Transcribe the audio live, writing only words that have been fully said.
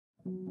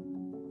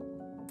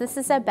This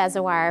is a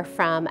bezoar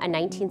from a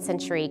 19th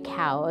century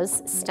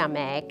cow's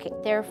stomach.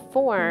 They're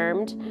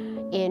formed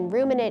in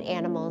ruminant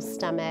animals'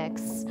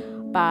 stomachs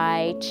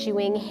by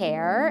chewing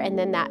hair, and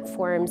then that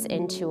forms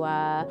into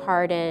a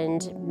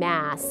hardened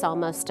mass,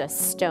 almost a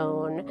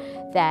stone,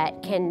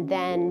 that can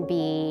then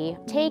be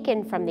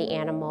taken from the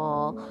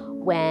animal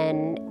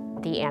when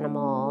the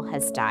animal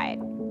has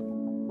died.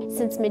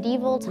 Since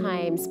medieval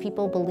times,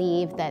 people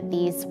believed that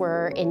these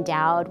were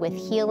endowed with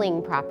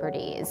healing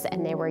properties,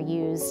 and they were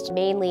used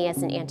mainly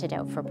as an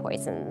antidote for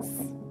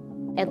poisons.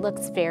 It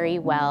looks very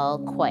well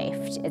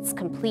coiffed. It's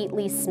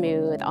completely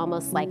smooth,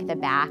 almost like the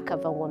back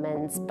of a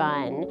woman's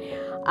bun.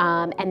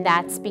 And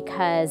that's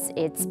because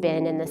it's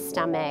been in the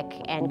stomach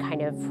and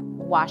kind of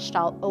washed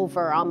all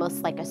over,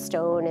 almost like a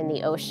stone in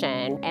the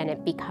ocean, and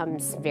it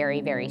becomes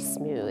very, very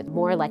smooth,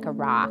 more like a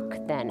rock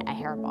than a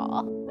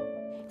hairball.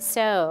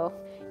 So,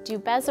 do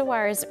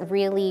bezoars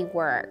really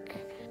work?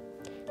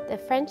 The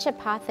French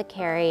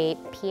apothecary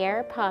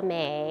Pierre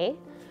Pomé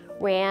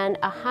ran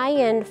a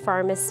high-end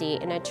pharmacy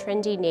in a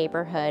trendy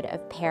neighborhood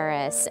of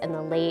Paris in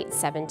the late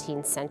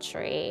 17th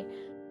century.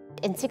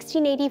 In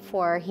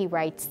 1684, he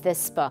writes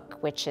this book,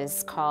 which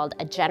is called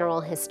A General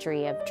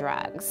History of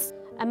Drugs.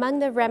 Among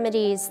the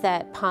remedies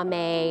that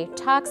Pomé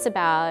talks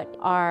about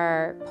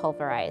are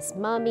pulverized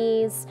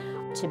mummies,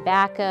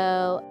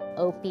 tobacco,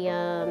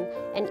 opium,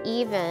 and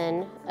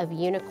even of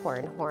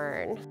unicorn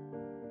horn.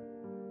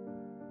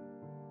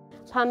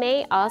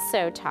 Pomé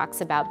also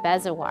talks about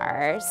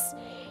bezoars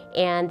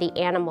and the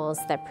animals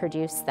that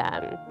produce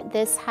them.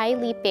 This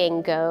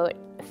high-leaping goat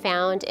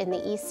found in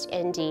the East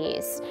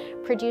Indies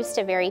produced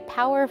a very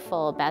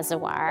powerful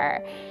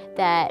bezoar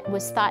that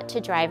was thought to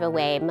drive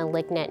away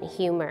malignant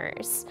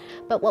humors.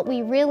 But what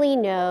we really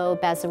know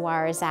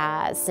bezoars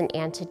as an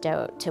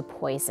antidote to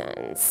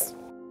poisons.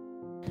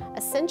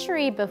 A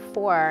century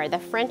before, the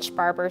French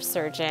barber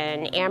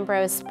surgeon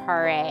Ambroise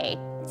Paré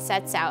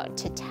sets out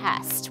to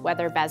test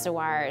whether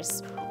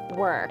bezoars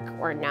work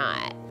or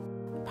not.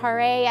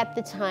 Paré at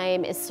the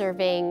time is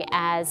serving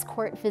as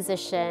court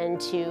physician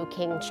to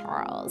King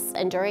Charles,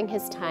 and during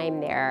his time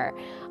there,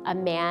 a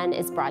man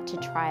is brought to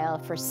trial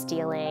for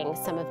stealing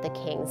some of the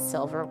king's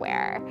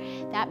silverware.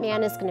 That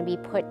man is going to be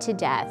put to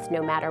death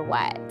no matter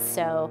what,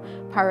 so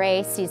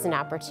Paré sees an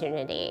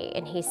opportunity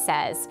and he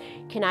says,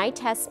 "Can I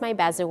test my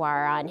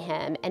bezoar on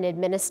him and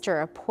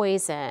administer a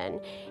poison,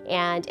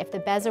 and if the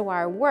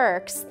bezoar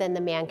works, then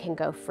the man can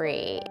go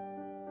free."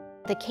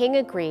 The king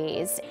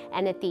agrees,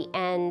 and at the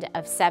end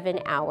of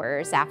 7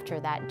 hours after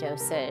that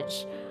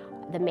dosage,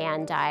 the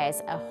man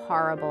dies a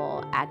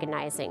horrible,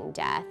 agonizing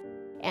death.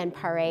 And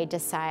Paré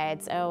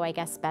decides, oh, I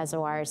guess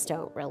bezoars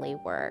don't really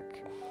work.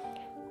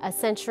 A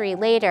century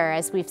later,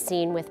 as we've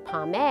seen with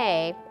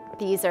Pomé,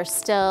 these are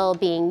still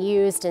being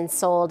used and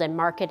sold and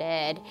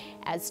marketed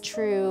as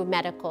true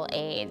medical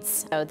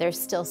aids. So there's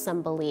still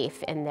some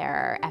belief in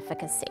their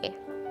efficacy.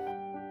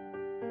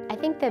 I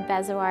think the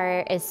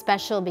bezoar is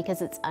special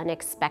because it's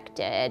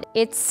unexpected.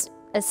 It's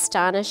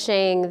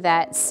astonishing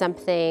that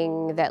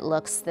something that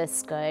looks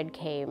this good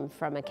came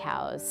from a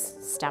cow's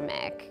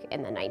stomach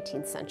in the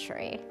 19th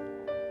century.